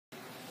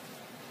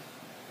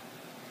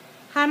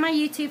Hi, my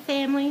YouTube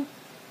family.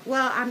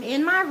 Well, I'm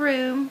in my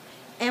room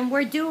and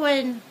we're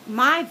doing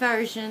my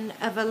version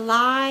of a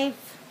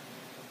live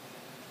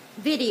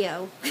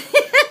video.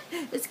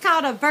 It's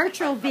called a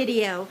virtual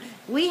video.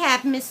 We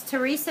have Miss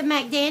Teresa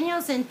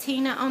McDaniels and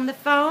Tina on the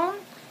phone.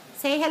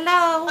 Say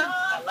hello.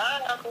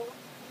 Hello.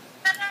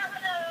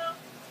 Hello.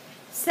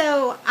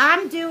 So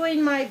I'm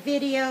doing my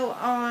video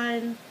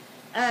on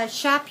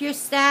Shop Your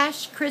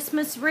Stash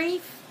Christmas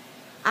wreath.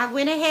 I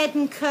went ahead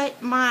and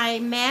cut my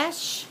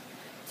mesh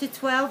to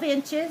 12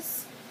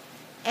 inches.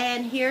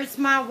 And here's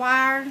my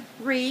wire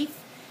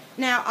wreath.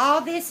 Now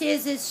all this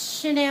is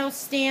Chanel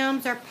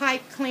stems or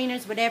pipe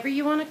cleaners, whatever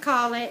you want to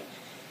call it.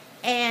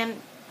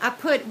 And I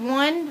put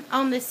one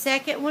on the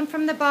second one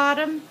from the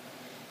bottom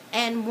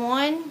and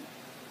one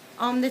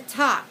on the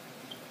top.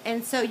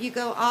 And so you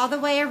go all the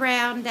way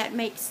around, that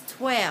makes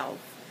 12.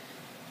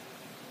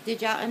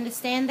 Did y'all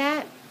understand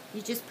that?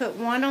 You just put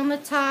one on the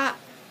top,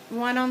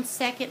 one on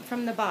second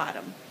from the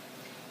bottom.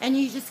 And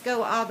you just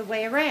go all the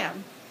way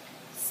around.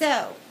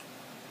 So,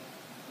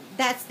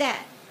 that's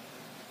that.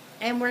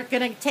 And we're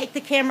going to take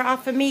the camera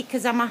off of me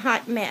because I'm a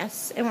hot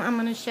mess. And I'm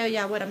going to show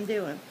y'all what I'm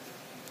doing.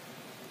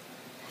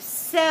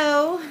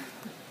 So,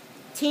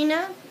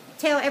 Tina,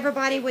 tell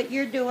everybody what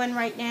you're doing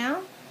right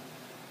now.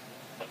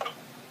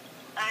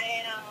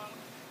 I am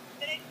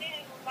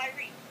finishing my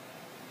wreath.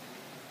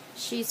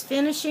 She's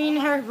finishing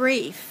her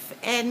wreath.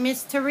 And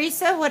Miss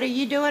Teresa, what are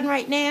you doing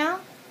right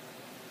now?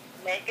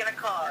 Making a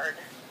card.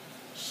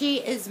 She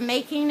is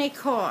making a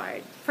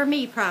card. For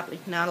me, probably.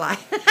 No, I lie.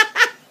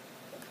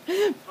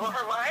 For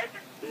what?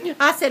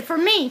 I said for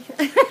me.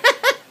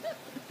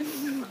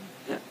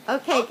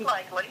 Okay. Most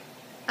likely.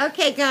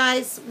 Okay,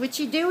 guys. What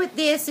you do with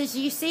this is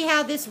you see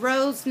how this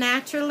rolls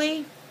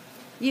naturally?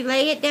 You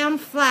lay it down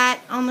flat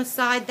on the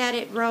side that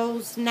it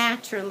rolls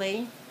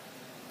naturally.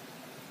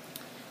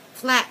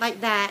 Flat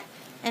like that.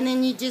 And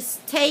then you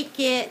just take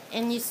it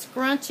and you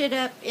scrunch it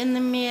up in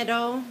the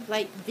middle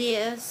like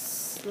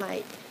this.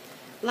 Like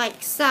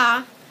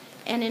ça.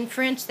 And in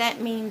French that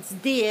means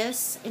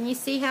this. And you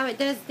see how it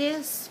does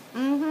this?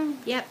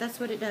 Yep, that's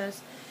what it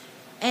does.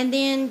 And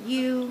then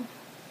you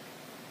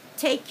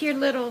take your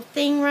little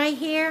thing right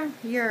here,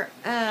 your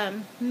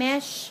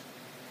mesh,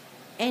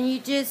 and you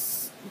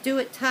just do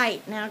it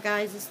tight. Now,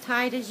 guys, as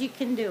tight as you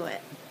can do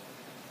it.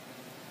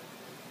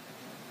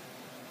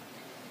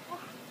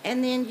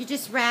 And then you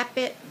just wrap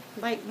it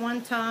like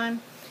one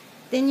time.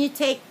 Then you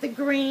take the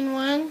green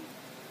one.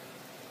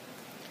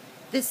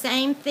 The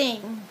same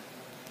thing.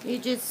 You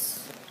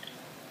just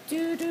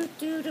do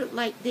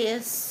like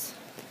this.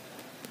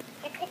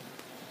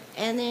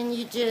 And then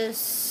you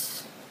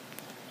just,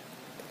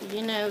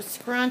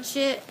 scrunch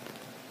it.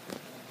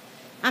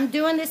 I'm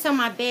doing this on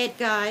my bed,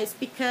 guys,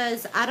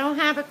 because I don't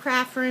have a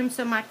craft room,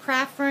 so my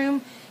craft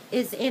room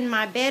is in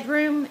my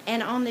bedroom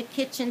and on the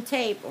kitchen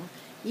table.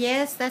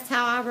 Yes, that's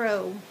how I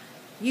roll.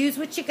 Use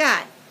what you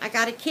got. I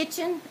got a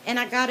kitchen and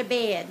I got a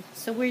bed,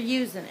 so we're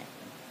using it.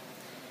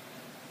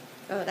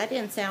 Oh, that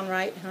didn't sound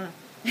right, huh?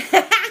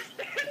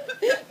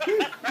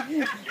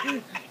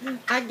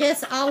 I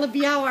guess all of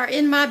y'all are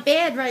in my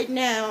bed right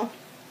now.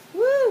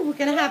 Woo, we're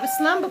going to have a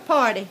slumber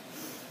party.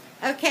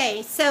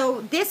 Okay,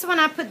 so this one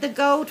I put the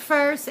gold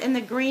first and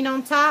the green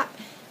on top.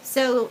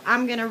 So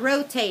I'm going to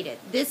rotate it.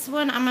 This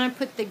one I'm going to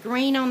put the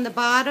green on the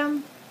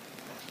bottom.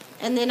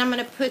 And then I'm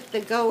going to put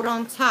the gold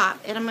on top.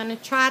 And I'm going to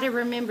try to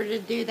remember to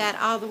do that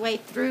all the way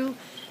through.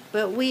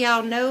 But we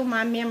all know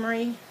my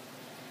memory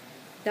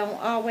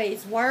don't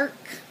always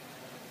work.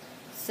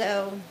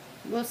 So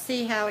we'll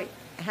see how it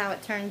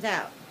turns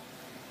out.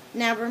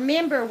 Now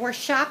remember, we're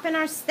shopping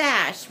our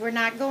stash. We're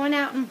not going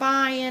out and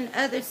buying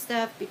other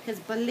stuff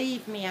because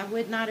believe me, I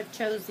would not have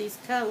chose these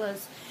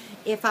colors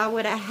if I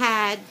would have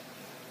had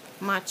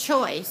my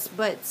choice.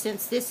 But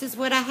since this is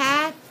what I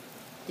had,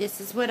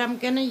 this is what I'm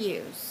going to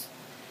use.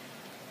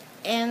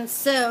 And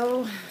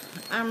so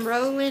I'm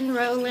rolling.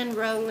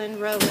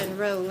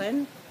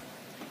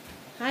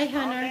 Hi,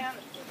 Hunter.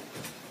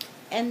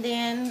 And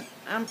then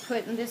I'm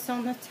putting this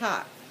on the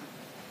top.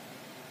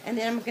 And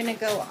then I'm going to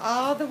go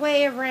all the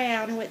way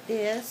around with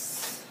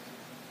this.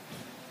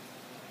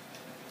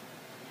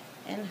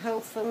 And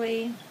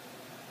hopefully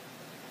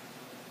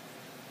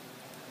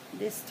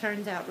this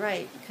turns out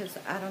right, because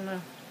I don't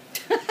know.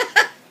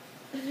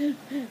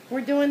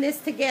 We're doing this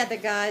together,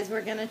 guys.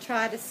 We're going to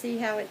try to see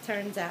how it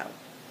turns out.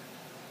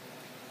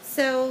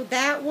 So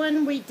that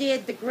one we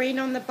did the green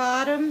on the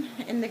bottom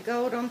and the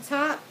gold on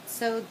top.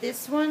 So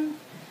this one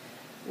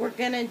we're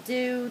going to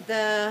do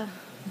the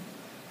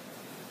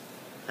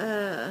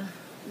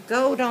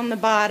gold on the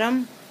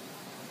bottom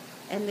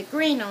and the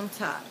green on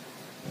top.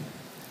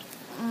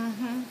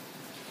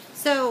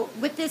 So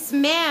with this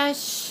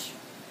mesh,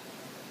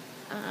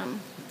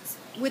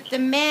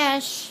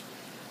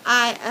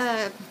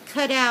 I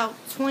cut out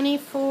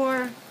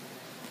 24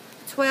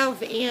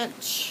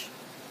 12-inch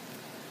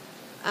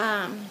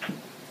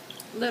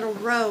little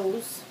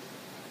rows,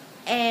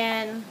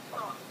 and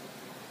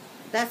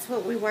that's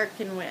what we're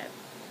working with.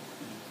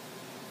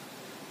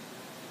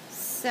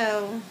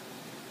 So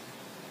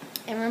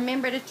And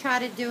remember to try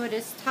to do it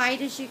as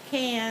tight as you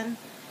can.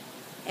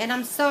 And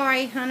I'm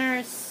sorry,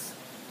 Hunter's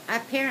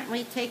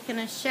apparently taking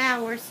a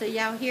shower, so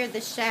y'all hear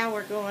the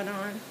shower going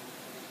on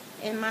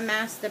in my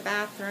master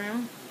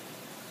bathroom.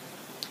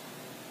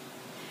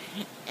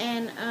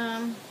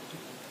 And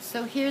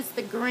so here's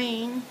the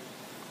green,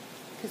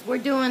 because we're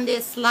doing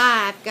this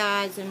live,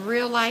 guys, in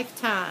real life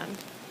time.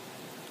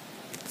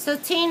 So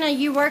Tina,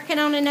 you working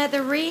on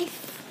another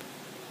wreath?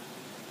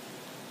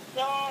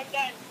 So I'm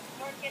done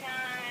working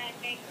on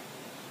making.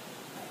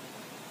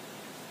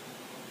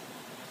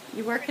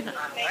 You working on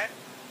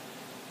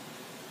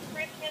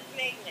Christmas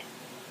magnets.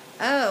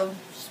 Oh,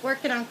 she's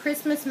working on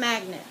Christmas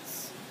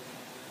magnets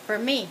for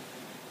me.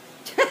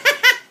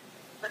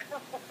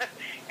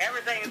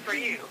 Everything is for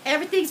you.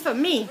 Everything's for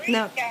me.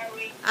 No,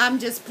 Gary. I'm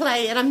just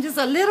playing. I'm just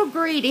a little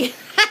greedy.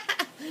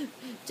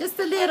 Just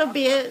a little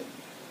bit.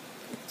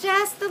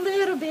 Just a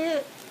little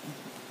bit.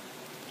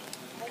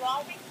 Well,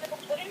 all these little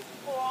put in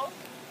schools.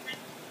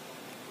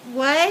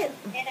 What?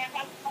 And I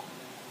have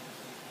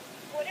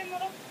put in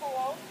little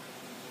schools.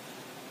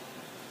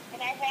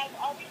 And I have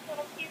all these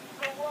little pieces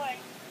of wood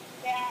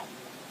that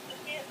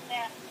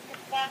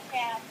Scott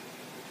has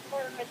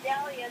for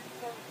medallions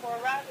for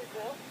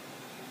rendezvous.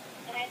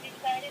 And I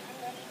decided I'm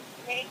going to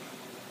make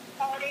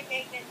holiday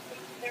magnets.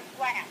 They're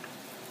flat.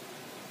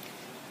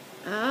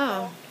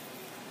 Oh.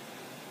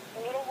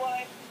 So, a little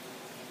wood.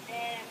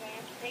 And I'm going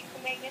to make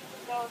the magnets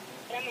with those.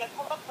 And I'm going to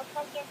come up with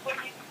something for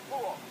you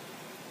cool.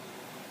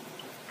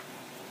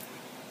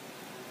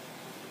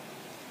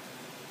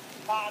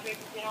 Bobbins,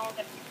 you know,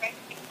 the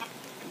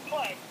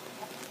wood.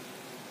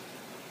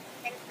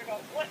 And figure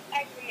out what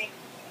I can make.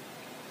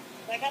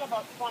 So I got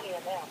about 20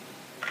 of them.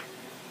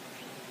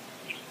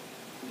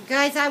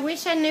 Guys, I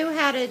wish I knew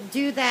how to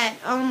do that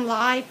on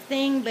live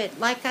thing, but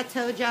like I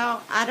told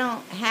y'all, I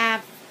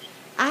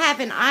have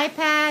an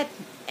iPad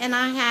and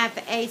I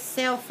have a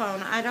cell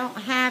phone. I don't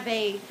have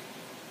a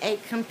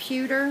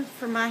computer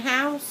for my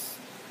house.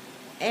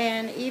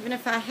 And even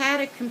if I had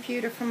a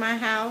computer for my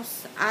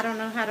house, I don't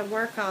know how to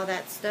work all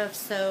that stuff,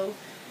 so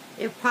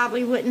it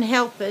probably wouldn't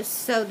help us.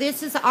 So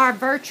this is our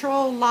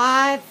virtual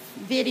live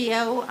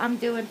video I'm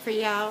doing for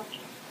y'all,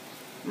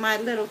 my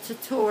little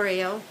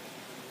tutorial.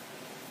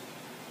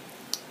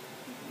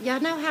 Y'all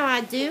know how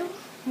I do.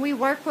 We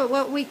work with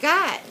what we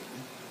got.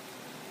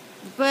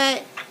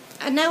 But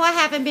I know I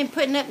haven't been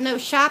putting up no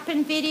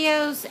shopping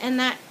videos, and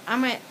that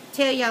I'm going to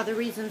tell y'all the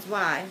reasons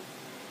why.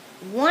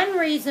 One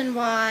reason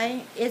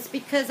why is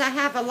because I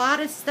have a lot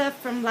of stuff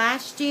from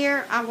last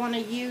year I want to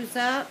use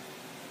up.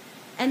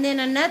 And then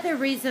another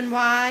reason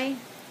why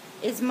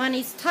is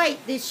money's tight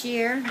this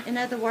year. In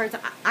other words,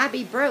 I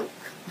be broke.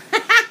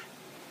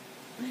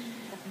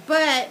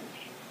 But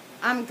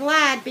I'm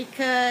glad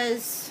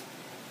because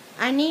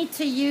I need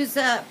to use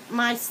up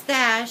my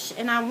stash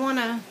and I want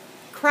to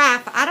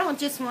craft. I don't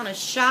just want to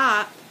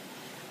shop.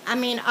 I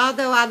mean,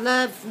 although I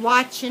love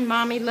watching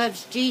Mommy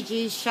Loves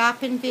Gigi's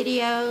shopping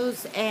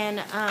videos,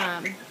 and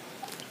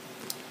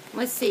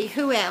let's see,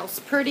 who else?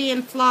 Pretty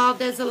and Flawed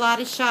does a lot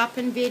of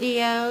shopping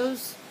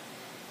videos,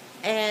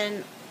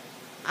 and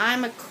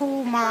I'm a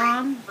cool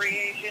mom.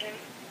 Creation.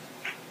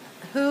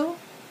 Who?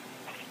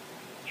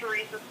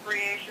 Teresa's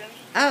Creation.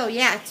 Oh,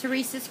 yeah,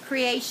 Teresa's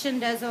Creation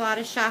does a lot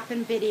of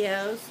shopping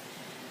videos.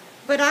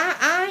 But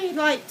I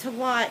like to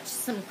watch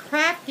some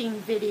crafting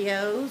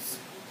videos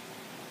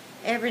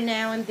every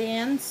now and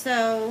then,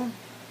 so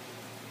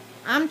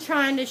I'm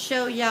trying to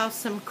show y'all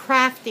some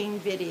crafting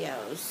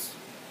videos.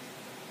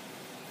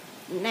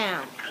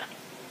 Now,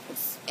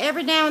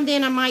 every now and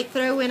then I might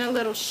throw in a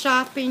little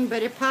shopping,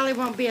 but it probably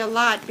won't be a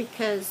lot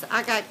because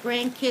I got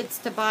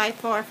grandkids to buy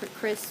for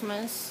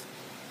Christmas,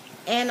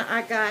 and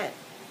I got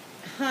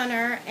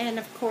Hunter and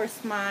of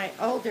course my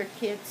older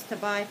kids to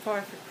buy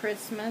for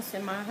Christmas,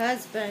 and my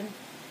husband.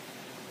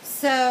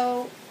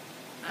 So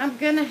I'm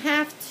gonna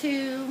have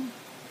to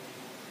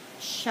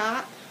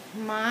shop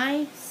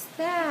my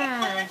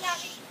stash.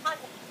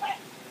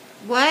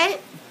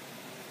 What?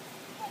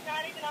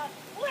 Not even on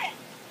split.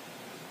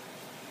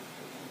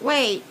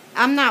 Wait,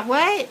 I'm not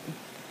what?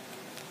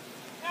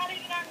 Not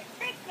even on the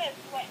Christmas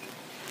split.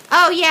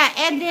 Oh yeah,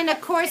 and then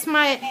of course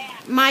my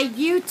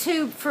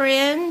YouTube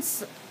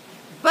friends.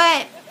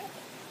 But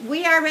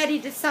we already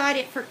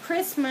decided for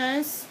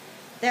Christmas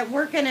that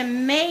we're gonna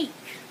make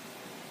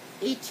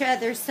each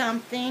other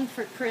something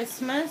for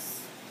Christmas.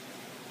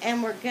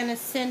 And we're going to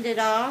send it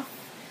off.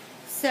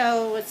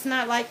 So it's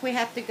not like we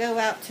have to go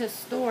out to a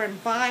store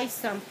and buy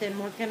something.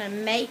 We're going to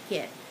make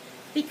it.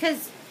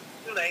 Because,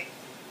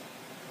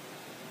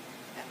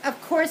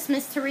 of course,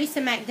 Miss Teresa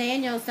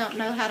McDaniels don't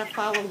know how to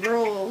follow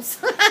rules.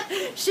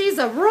 She's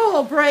a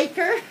rule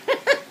breaker.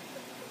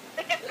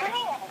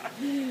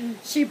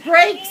 She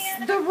breaks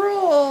the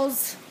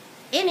rules.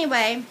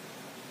 Anyway.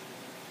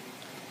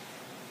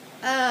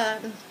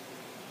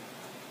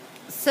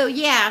 So,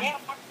 yeah.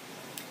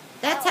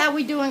 That's how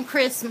we doing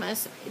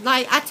Christmas.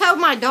 Like, I told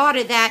my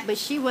daughter that, but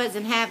she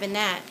wasn't having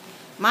that.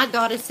 My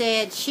daughter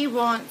said she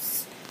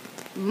wants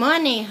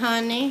money,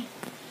 honey.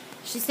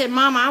 She said,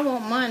 Mama, I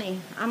want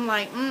money. I'm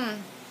like,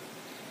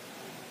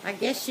 I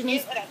guess she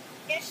needs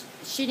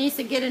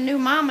to get a new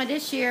mama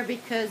this year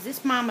because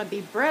this mama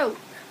be broke.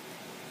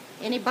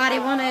 Anybody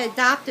want to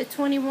adopt a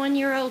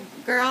 21-year-old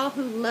girl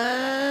who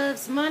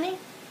loves money?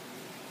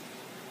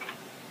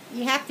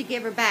 You have to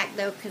give her back,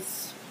 though,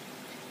 because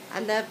I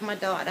love my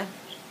daughter.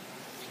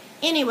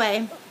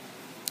 Anyway,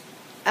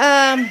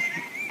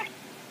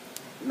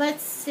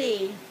 let's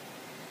see.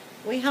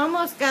 We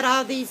almost got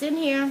all these in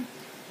here.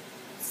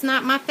 It's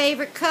not my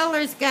favorite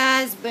colors,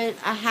 guys, but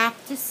I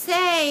have to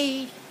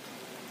say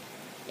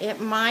it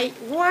might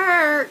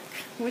work.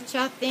 What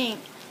y'all think?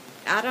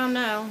 I don't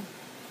know.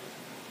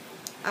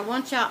 I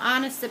want y'all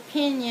honest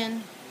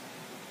opinion.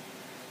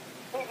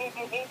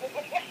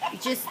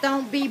 Just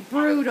don't be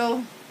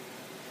brutal.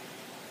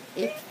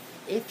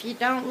 If you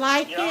don't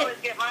like it. You always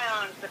get my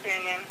honest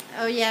opinion.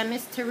 Oh yeah,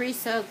 Miss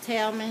Teresa will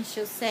tell me.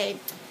 She'll say,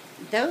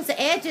 those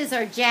edges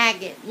are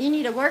jagged. You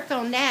need to work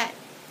on that.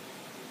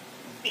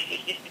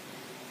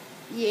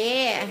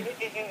 Yeah.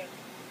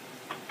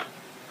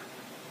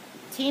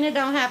 Tina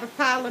don't have a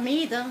problem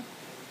either.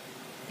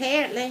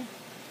 Apparently.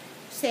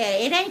 She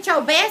said, it ain't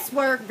your best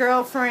work,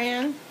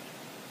 girlfriend.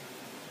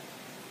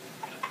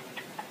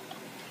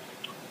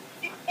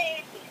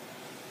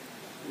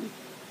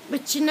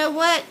 But you know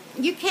what?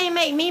 You can't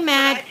make me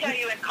mad. I tell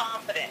you in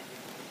confidence.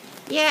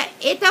 Yeah,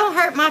 it don't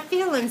hurt my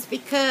feelings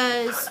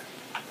because,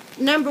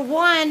 number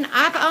one,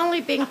 I've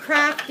only been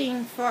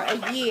crafting for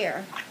a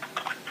year.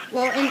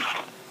 Well, in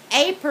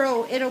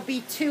April, it'll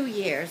be 2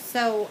 years.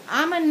 So,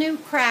 I'm a new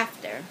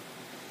crafter.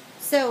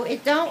 So,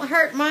 it don't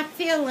hurt my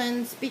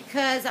feelings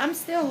because I'm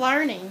still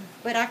learning.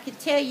 But I can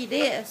tell you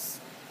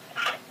this.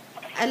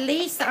 At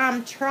least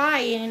I'm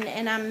trying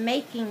and I'm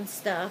making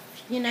stuff,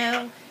 you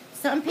know.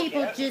 Some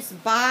people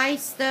just buy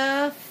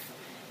stuff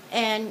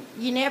and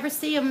you never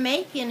see them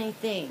make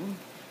anything.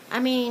 I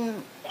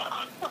mean,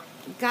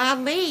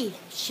 golly,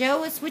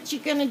 show us what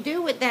you're going to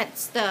do with that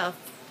stuff.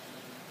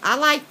 I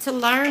like to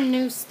learn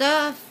new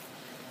stuff.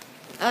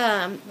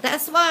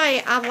 That's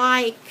why I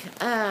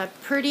like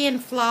Pretty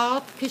and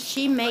Flawed, because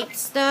she makes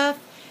stuff.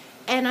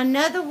 And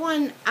another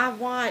one I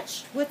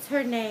watched, what's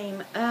her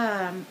name?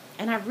 And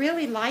I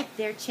really like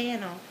their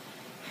channel.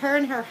 Her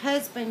and her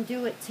husband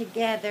do it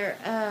together.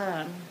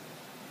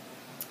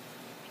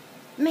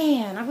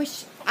 Man,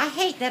 I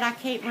hate that I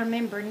can't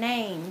remember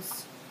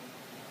names.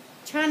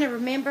 Trying to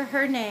remember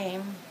her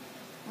name.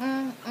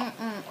 And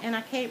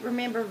I can't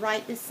remember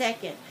right this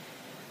second.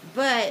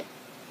 But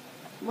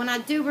when I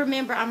do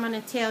remember, I'm going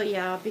to tell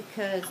y'all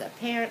because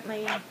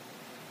apparently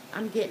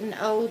I'm getting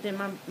old and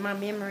my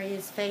memory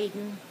is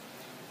fading.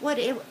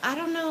 I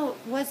don't know,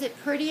 was it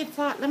Pretty and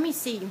Flawed? Let me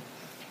see.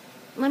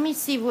 Let me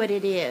see what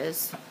it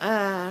is.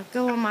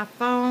 Go on my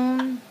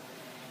phone.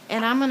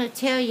 And I'm going to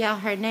tell y'all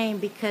her name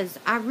because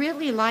I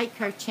really like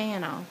her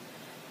channel.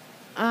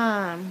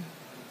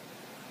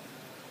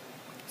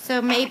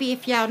 So maybe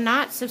if y'all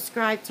not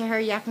subscribed to her,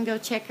 y'all can go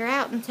check her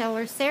out and tell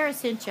her Sarah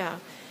sent y'all.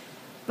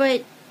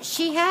 But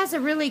she has a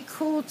really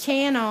cool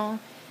channel.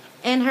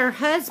 And her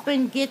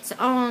husband gets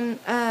on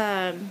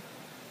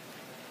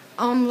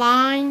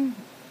online.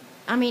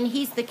 I mean,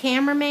 he's the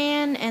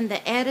cameraman and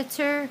the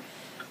editor.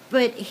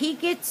 But he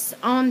gets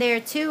on there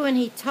too and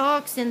he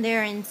talks and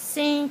they're in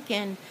sync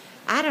and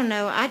I don't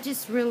know. I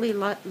just really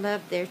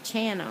love their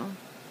channel.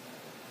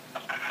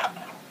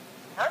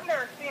 I've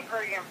never seen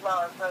Pretty and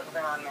Flawed's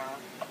husband on there.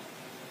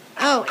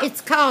 Oh, it's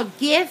called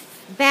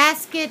Gift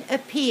Basket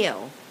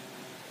Appeal.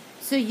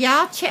 So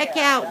y'all check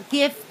out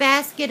Gift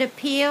Basket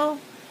Appeal.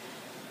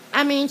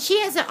 I mean, she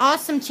has an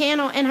awesome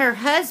channel, and her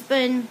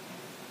husband,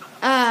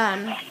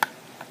 I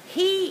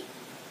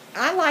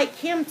like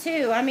him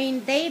too. I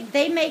mean,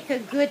 they make a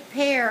good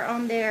pair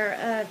on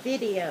their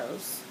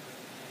videos.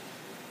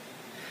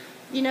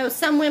 You know,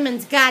 some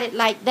women's got it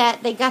like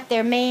that. They got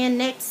their man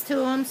next to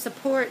them,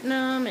 supporting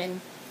them, and,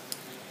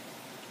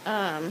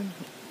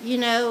 you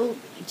know,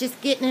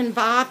 just getting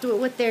involved with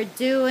what they're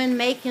doing,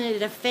 making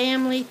it a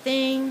family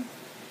thing.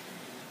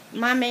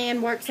 My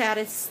man works out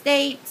of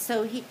state,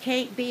 so he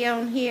can't be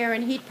on here,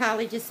 and he'd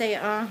probably just say,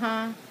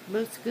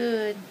 looks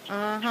good,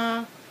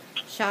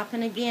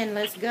 shopping again,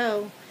 let's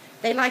go.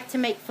 They like to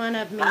make fun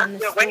of me in the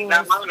stores. Waiting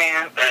on my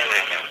man.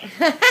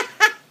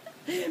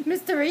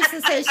 Miss Teresa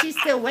says she's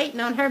still waiting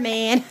on her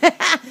man.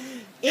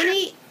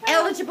 Any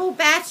eligible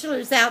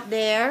bachelors out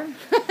there?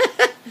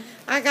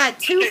 I got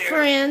 2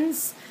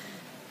 friends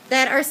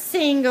that are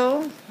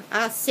single.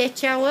 I'll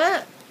set y'all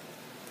up.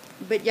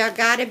 But y'all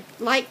gotta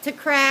like to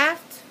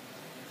craft.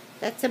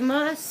 That's a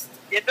must.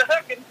 Get the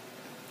hooking.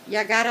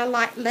 Y'all gotta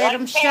let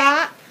them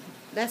shop.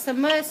 That's a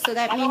must. So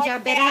that means y'all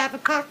better have a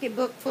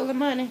pocketbook full of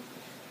money.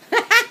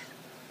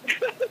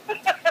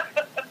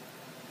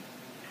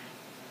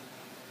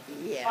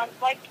 Yeah.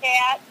 Like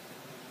cats.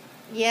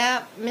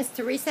 Yeah, Miss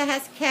Teresa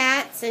has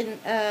cats,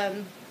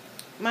 and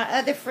my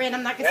other friend,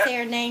 I'm not going to say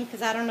her name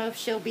because I don't know if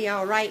she'll be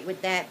all right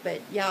with that,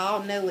 but y'all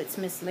all know it's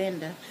Miss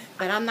Linda.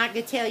 But I'm not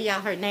going to tell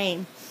y'all her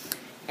name.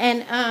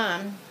 And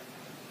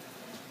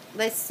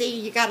let's see,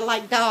 you got to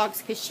like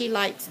dogs because she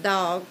likes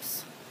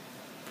dogs.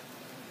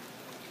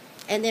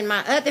 And then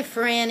my other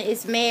friend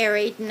is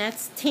married, and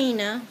that's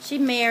Tina. She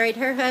married.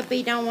 Her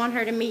hubby don't want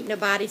her to meet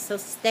nobody, so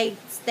stay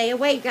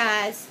away,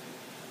 guys.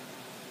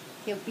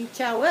 He'll beat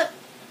y'all up.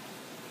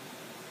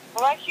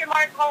 Unless you're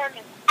Mark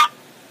Harmon.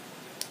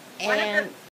 And